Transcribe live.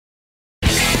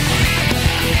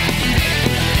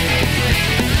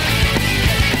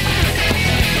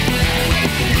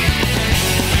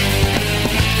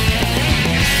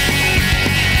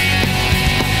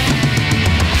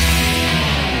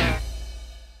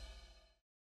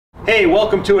Hey,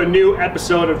 welcome to a new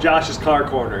episode of Josh's Car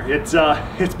Corner. It's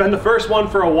been the first one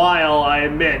for a while, I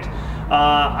admit.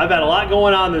 I've had a lot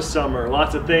going on this summer.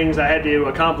 Lots of things I had to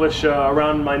accomplish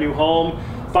around my new home.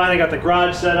 Finally got the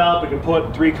garage set up. We can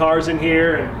put 3 cars in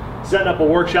here and setting up a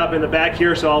workshop in the back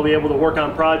here so I'll be able to work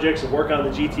on projects and work on the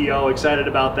GTO. Excited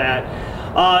about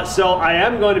that. So I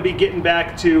am going to be getting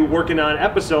back to working on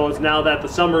episodes now that the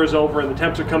summer is over and the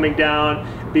temps are coming down.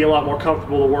 It'll be a lot more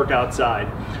comfortable to work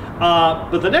outside.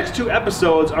 But the next 2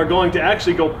 episodes are going to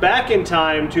actually go back in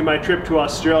time to my trip to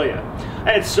Australia.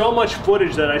 I had so much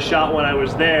footage that I shot when I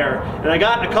was there, and I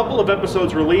got a couple of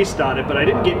episodes released on it, but I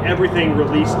didn't get everything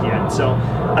released yet. So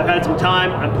I've had some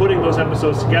time, I'm putting those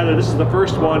episodes together. This is the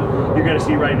first one you're gonna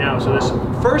see right now. So this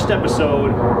first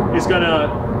episode is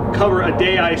gonna cover a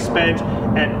day I spent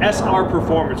at SR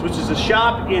Performance, which is a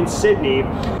shop in Sydney.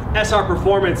 SR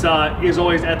Performance is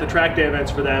always at the track day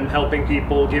events for them, helping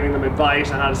people, giving them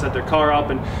advice on how to set their car up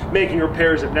and making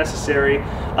repairs if necessary.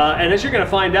 And as you're going to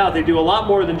find out, they do a lot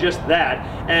more than just that.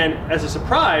 And as a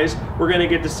surprise, we're going to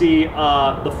get to see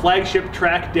the flagship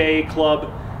Track Day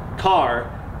Club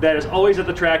car that is always at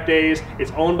the track days.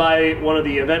 It's owned by one of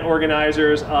the event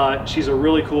organizers. She's a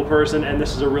really cool person, and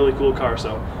this is a really cool car,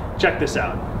 so check this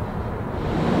out.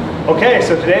 Okay,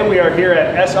 so today we are here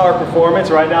at SR Performance.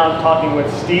 Right now I'm talking with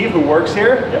Steve, who works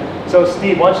here. Yep. So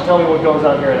Steve, why don't you tell me what goes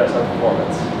on here at SR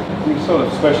Performance? We sort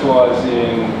of specialise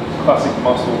in classic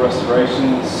muscle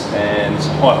restorations and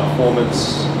high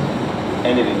performance,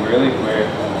 anything really.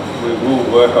 We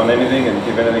will work on anything and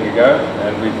give anything a go,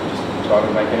 and we just try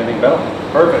to make anything better.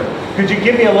 Perfect. Could you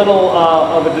give me a little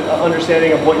of an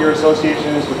understanding of what your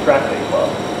association is with Track Day Club?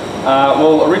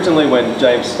 Well, originally when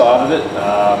James started it,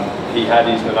 he had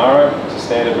his Monaro, it's a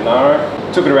standard Monaro.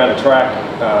 Took it around the track,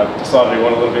 decided he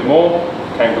wanted a little bit more,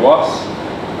 came to us.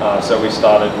 So we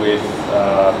started with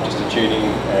just a tuning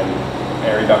and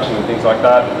air reduction and things like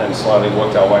that, and then slowly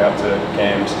worked our way up to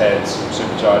cams, heads,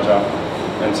 supercharger.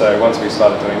 And so once we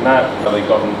started doing that, really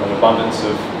got an abundance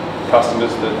of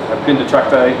customers that have been to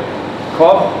Track Day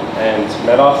Club and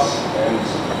met us and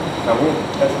come here.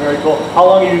 That's very cool. How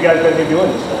long have you guys been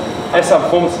doing this then? SR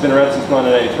Performance has been around since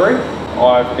 1983.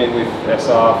 I've been with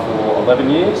SR for 11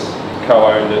 years,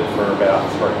 co-owned it for about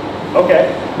 3.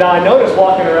 Okay. Now I noticed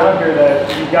walking around here that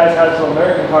you guys have some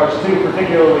American cars too,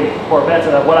 particularly Corvettes,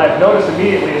 and what I've noticed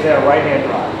immediately is they have right-hand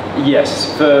drive.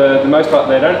 Yes, for the most part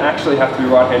they don't actually have to be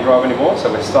right-hand drive anymore,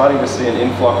 so we're starting to see an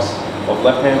influx of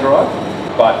left-hand drive.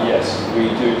 But yes, we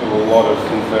do a lot of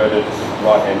converted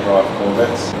right-hand drive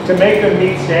Corvettes. To make them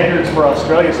meet standards for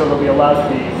Australia so they'll be allowed to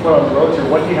be put on the road here,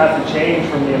 what do you have to change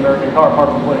from the American car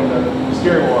apart from putting the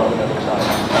steering wheel on the other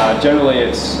side? Generally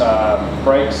it's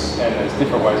brakes, and there's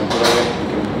different ways of doing it. You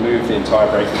can move the entire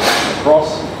braking system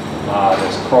across.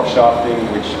 There's cross shafting,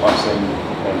 which I've seen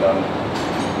and done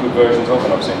good versions of,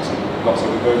 and I've seen some not so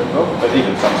good versions of, but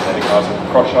even some standard cars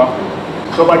have cross shafting.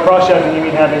 So by cross shafting you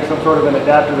mean having some sort of an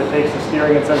adapter that takes the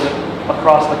steering and sends it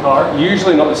across the car?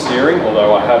 Usually not the steering,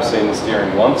 although I have seen the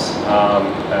steering once.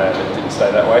 It didn't stay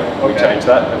that way. We changed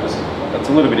that. It's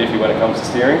a little bit iffy when it comes to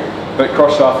steering. But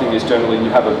cross shafting is generally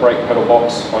you have a brake pedal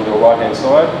box on your right hand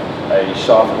side, a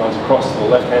shaft that runs across to the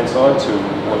left hand side to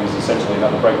what is essentially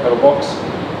another brake pedal box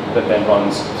that then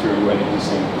runs through an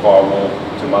existing firewall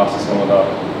to master cylinder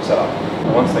setup.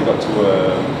 Once they got to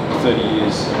 30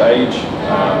 years of age,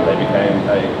 they became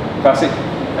a classic,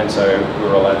 and so we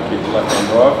were allowed to keep the left-hand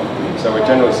drive. So we're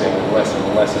generally seeing less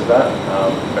and less of that,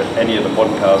 but any of the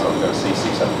modern cars, I've got a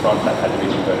C6 at the front, that had to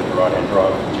be converted to right-hand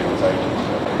drive due to its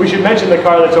age. We should mention the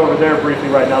car that's over there briefly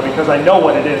right now because I know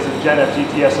what it is, it's Gen F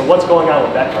GTS, so what's going on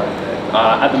with that car today?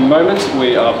 At the moment,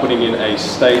 we are putting in a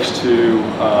Stage 2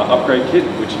 upgrade kit,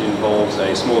 which involves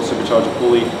a small supercharger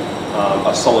pulley,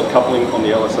 a solid coupling on the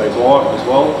LSA block as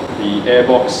well, the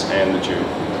airbox and the tube.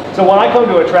 So when I come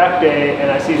to a track day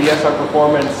and I see the SR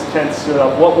Performance tents stood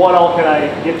up, what all can I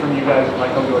get from you guys when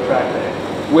I come to a track day?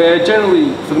 We're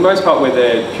generally, for the most part, we're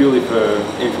there purely for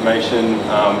information.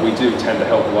 We do tend to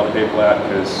help a lot of people out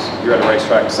because you're at a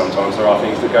racetrack, sometimes there are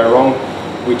things that go wrong.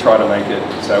 We try to make it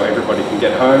so everybody can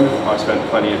get home. I've spent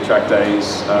plenty of track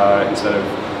days instead of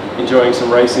enjoying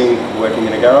some racing, working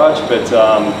in a garage, but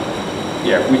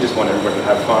yeah, we just want everybody to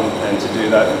have fun, and to do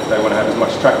that, they want to have as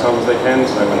much track time as they can,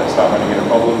 so when they start running into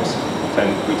problems,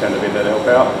 we tend to be there to help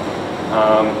out.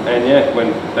 And yeah,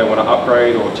 when they want to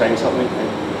upgrade or change something,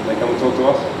 they come and talk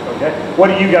to us. Okay.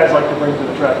 What do you guys like to bring to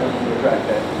the track when you do a track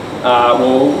day?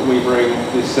 Well, we bring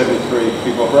this 73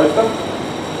 Big Block Roadster.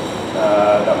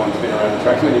 That one's been around the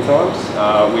track many times.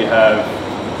 We have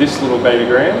this little baby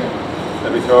Grand,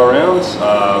 that we throw around.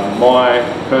 My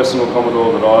personal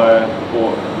Commodore that I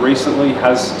bought recently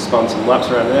has spun some laps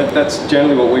around there. That's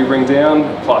generally what we bring down,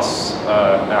 plus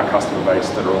our customer base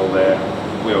that are all there.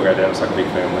 We all go down, it's like a big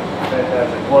family.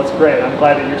 Fantastic. Well, it's great. I'm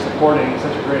glad that you're supporting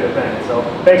such a great event. So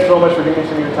thanks so much for giving me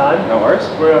some of your time. No worries.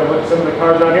 We're going to look at some of the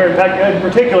cars down here. In fact, in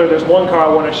particular, there's one car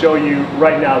I want to show you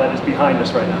right now that is behind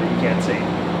us right now that you can't see.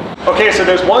 Okay, so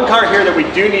there's one car here that we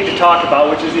do need to talk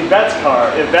about, which is Yvette's car.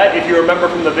 Yvette, if you remember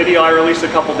from the video I released a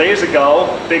couple days ago,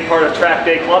 big part of Track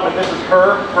Day Club, and this is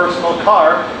her personal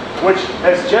car, which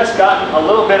has just gotten a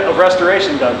little bit of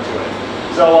restoration done to it.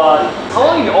 So, how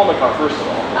long have you owned the car, first of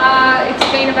all? It's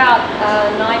been about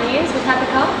 9 years we've had the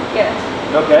car, yeah.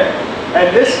 Okay.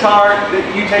 And this car,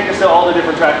 you take us to all the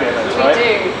different Track Day events, right?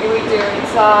 We do.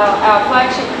 It's our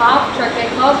flagship car for Track Day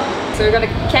Club. So we've got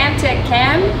a Camtech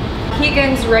Cam,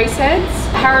 Higgins race heads,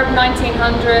 Harrop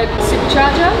 1900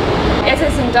 supercharger,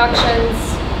 SS inductions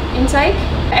intake,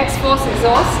 X-Force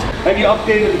exhaust. Have you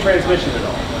updated the transmission at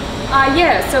all?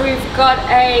 Yeah, so we've got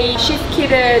a shift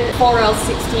kitted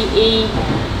 4L60E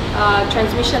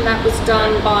transmission that was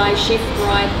done by Shift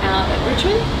Right out at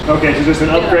Richmond. Okay, so just an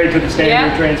upgrade to the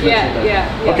standard transmission then.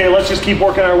 Yeah. Okay, let's just keep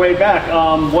working our way back.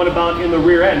 What about in the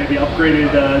rear end? Have you upgraded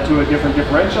to a different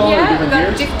differential or different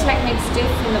gears? We've got Diff Technics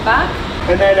diff in the back.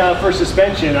 And then for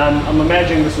suspension, I'm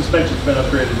imagining the suspension's been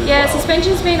upgraded as well. Yeah,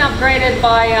 suspension's been upgraded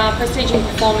by Prestige and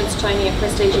Performance, Tony at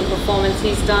Prestige and Performance.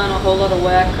 He's done a whole lot of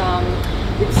work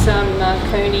with some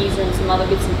conies and some other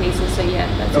bits and pieces, so yeah,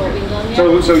 that's all been done.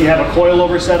 Yeah. So you have a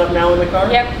coilover setup now in the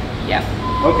car? Yep.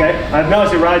 Okay, I've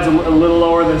noticed it rides a little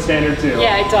lower than standard too.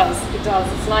 Yeah, it does.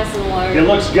 It's nice and low. It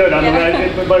looks good, I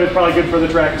mean, but it's probably good for the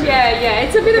track too. Yeah,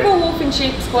 it's a bit of a wolf in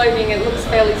sheep's clothing. It looks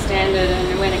fairly standard,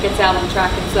 and when it gets out on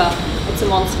track, it's a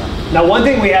monster. Now, one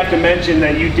thing we have to mention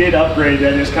that you did upgrade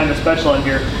that is kind of special on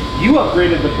here, you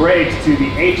upgraded the brakes to the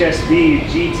HSV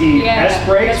GTS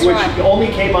brakes, which only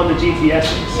came on the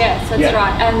GTSs. Yes, that's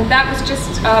right. And that was just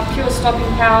pure stopping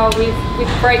power. With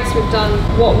brakes, we've done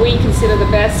what we consider the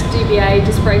best, DBA,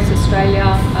 Disc Brakes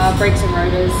Australia, brakes and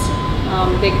rotors.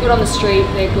 They're good on the street,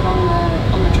 they're good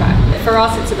on the track. For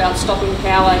us, it's about stopping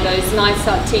power. Those nice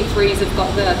T3s have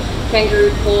got the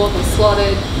kangaroo port, they're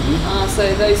slotted,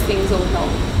 so those things all help.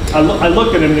 I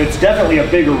looked at it and it's definitely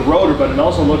a bigger rotor, but it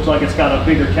also looks like it's got a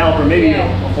bigger caliper, maybe a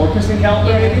 4-piston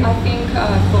caliper, maybe? I think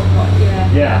 4-pot,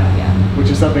 yeah. Which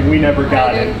is something we never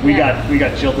got, and we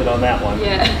got jilted on that one.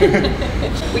 Yeah.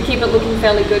 We keep it looking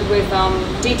fairly good with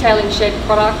detailing shed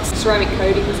products, ceramic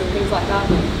coatings and things like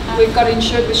that. We've got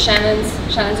insured with Shannon's.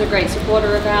 Shannon's a great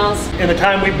supporter of ours. In the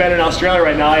time we've been in Australia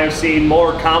right now, I have seen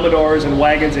more Commodores and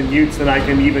wagons and utes than I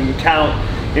can even count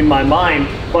in my mind,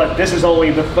 but this is only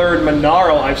the third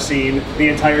Monaro I've seen the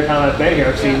entire time I've been here.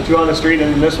 I've seen two on the street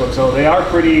and then this one, so they are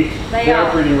pretty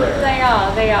rare.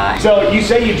 They are. So you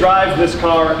say you drive this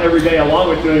car every day along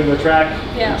with doing the track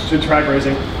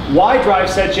racing. Why drive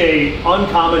such a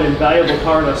uncommon and valuable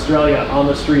car in Australia on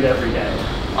the street every day?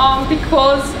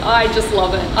 Because I just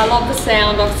love it. I love the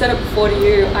sound. I've said it before to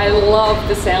you. I love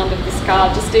the sound of this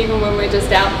car. Just even when we're just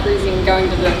out cruising, going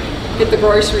to hit the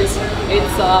groceries,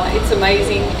 it's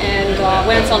amazing. And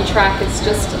when it's on track, it's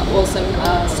just awesome.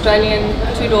 Australian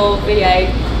 2-door V8,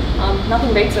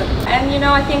 nothing beats it. And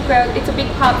I think it's a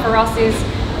big part for us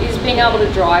is being able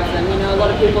to drive them. A lot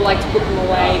of people like to put them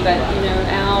away, but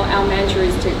our mantra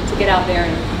is to get out there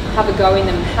and have a go in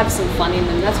them, have some fun in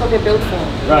them. That's what they're built for.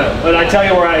 Right, but I tell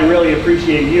you where I really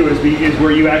appreciate you is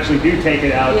where you actually do take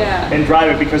it out and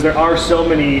drive it, because there are so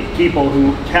many people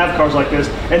who have cars like this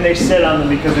and they sit on them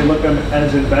because they look at them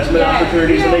as investment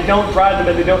opportunities and they don't drive them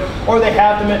or they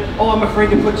have them and, I'm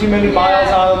afraid to put too many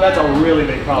miles on them. That's a really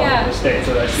big problem in the States.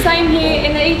 So same here,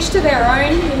 and each to their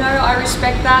own. I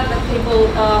respect that people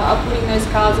are putting those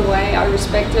cars away. I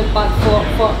respect it, but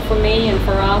for me and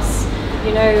for us,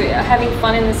 having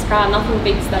fun in this car, nothing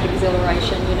beats that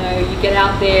exhilaration. You get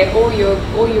out there, all your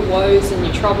woes and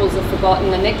your troubles are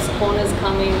forgotten. The next corner's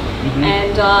coming,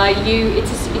 and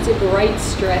it's a great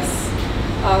stress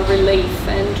relief.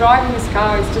 And driving this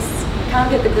car is just, you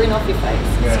can't get the grin off your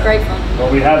face. It's great fun.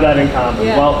 Well, we have that in common.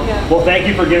 Well, thank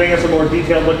you for giving us a more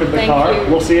detailed look at the car.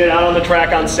 We'll see it out on the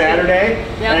track on Saturday,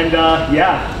 and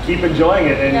keep enjoying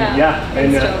it.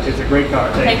 And it's a great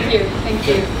car. Thank you. Thank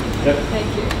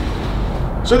you.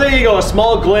 So there you go, a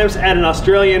small glimpse at an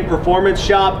Australian performance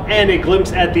shop and a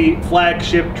glimpse at the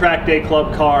flagship Track Day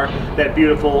Club car, that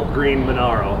beautiful green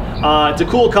Monaro. It's a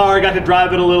cool car. I got to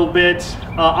drive it a little bit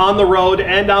on the road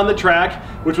and on the track.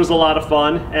 which was a lot of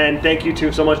fun. And thank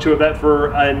you so much to Yvette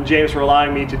and James for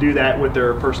allowing me to do that with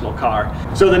their personal car.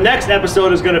 So the next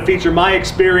episode is going to feature my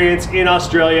experience in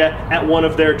Australia at one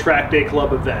of their Track Day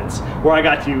Club events, where I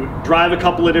got to drive a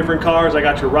couple of different cars. I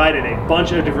got to ride in a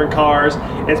bunch of different cars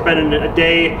and spend a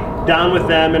day down with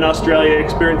them in Australia,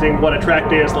 experiencing what a track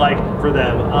day is like for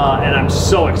them. And I'm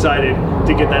so excited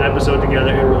to get that episode together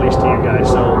and released to you guys.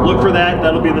 So look for that.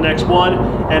 That'll be the next one.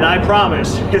 And I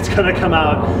promise it's going to come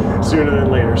out sooner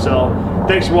than later. So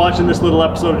thanks for watching this little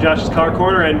episode of Josh's Car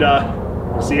Corner, and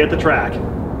we'll see you at the track.